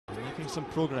Making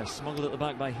some progress, smuggled at the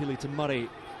back by Healy to Murray.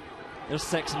 There's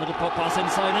Sexton, little pop pass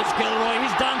inside, it's Gilroy,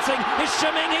 he's dancing, he's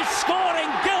shimming, he's scoring,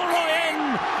 Gilroy in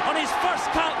on his first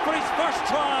cap for his first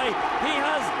try. He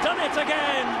has done it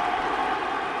again.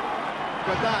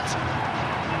 But that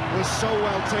was so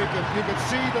well taken. You could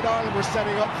see that Ireland were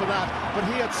setting up for that, but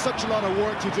he had such a lot of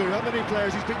work to do. How many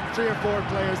players? He's beaten 3 or 4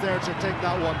 players there to take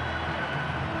that one.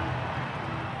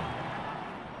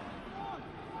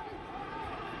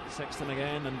 Sexton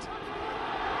again, and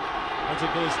as it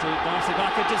goes to Darcy,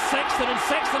 back into Sexton, and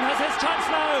Sexton has his chance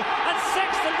now, and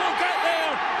Sexton will get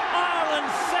there.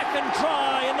 Ireland's second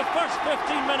try in the first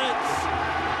 15 minutes.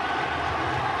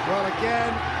 Well,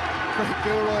 again, Craig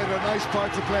Gilroy had a nice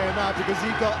part to play in that, because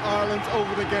he got Ireland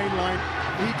over the game line.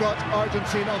 He got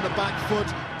Argentina on the back foot.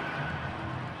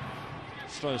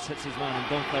 Strauss hits his man and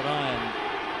Dunkley Ryan.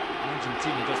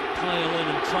 Argentina just pile in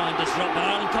and try and disrupt, but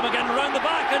Ireland come again around the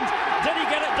back, and did he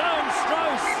get it down?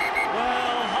 Strauss,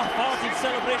 well, half-hearted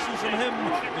celebrations from him,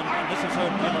 and this is how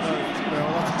it came about.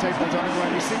 Well, lots of tables on the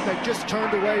ground. You see they've just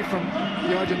turned away from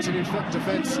the Argentinian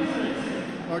defence.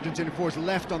 Argentina force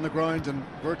left on the ground and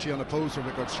virtually unopposed from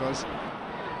Rickard Strauss.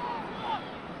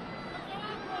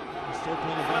 Still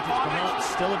playing advantage perhaps,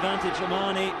 still advantage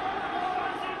Omani.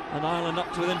 And Ireland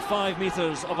up to within 5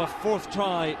 metres of a fourth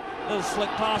try. Little slick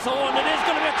pass, oh, and it is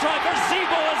going to be a try, for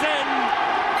Zebo is in!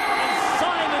 And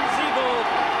Simon Zebo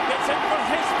gets in for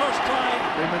his first try.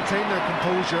 They maintained their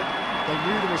composure. They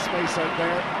knew there was space out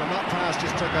there, and that pass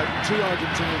just took out 2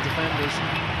 Argentinian defenders.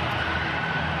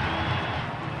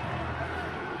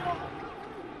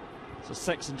 So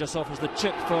Sexton just offers the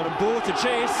chip for Bowe to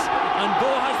chase, and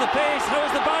Bowe has the pace. How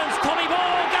is the bounce? Tommy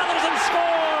Bowe gathers and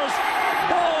scores!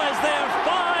 Bowe is there,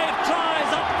 5 tries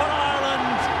up for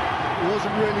Ireland.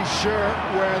 Wasn't really sure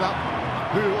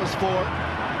who it was for,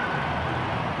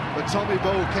 but Tommy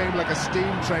Bowe came like a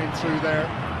steam train through there.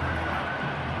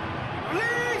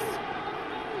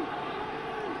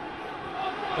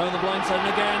 Down the blind side, and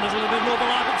again there's a little bit of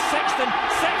overlap. It's Sexton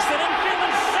infield,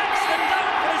 and Sexton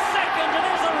down for his second, and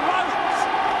there's a rout.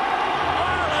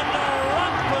 Ireland are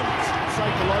rampant.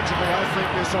 Psychologically, I think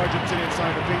this Argentinian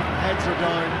side have been heads are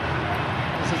down.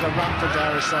 This is a rampant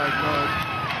Irish side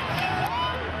now.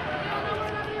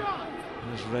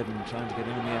 There's Redden trying to get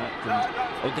in the act, and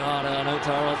O'Gara and out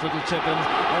to Earl's little chip, and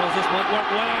Earl's this might work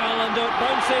well, and out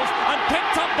bounces, and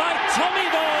picked up by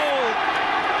Tommy Bowe.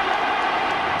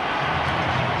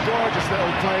 Gorgeous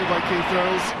little play by Keith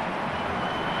Earls.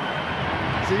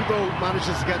 Zebo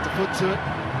manages to get the foot to it,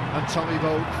 and Tommy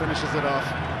Bowe finishes it off.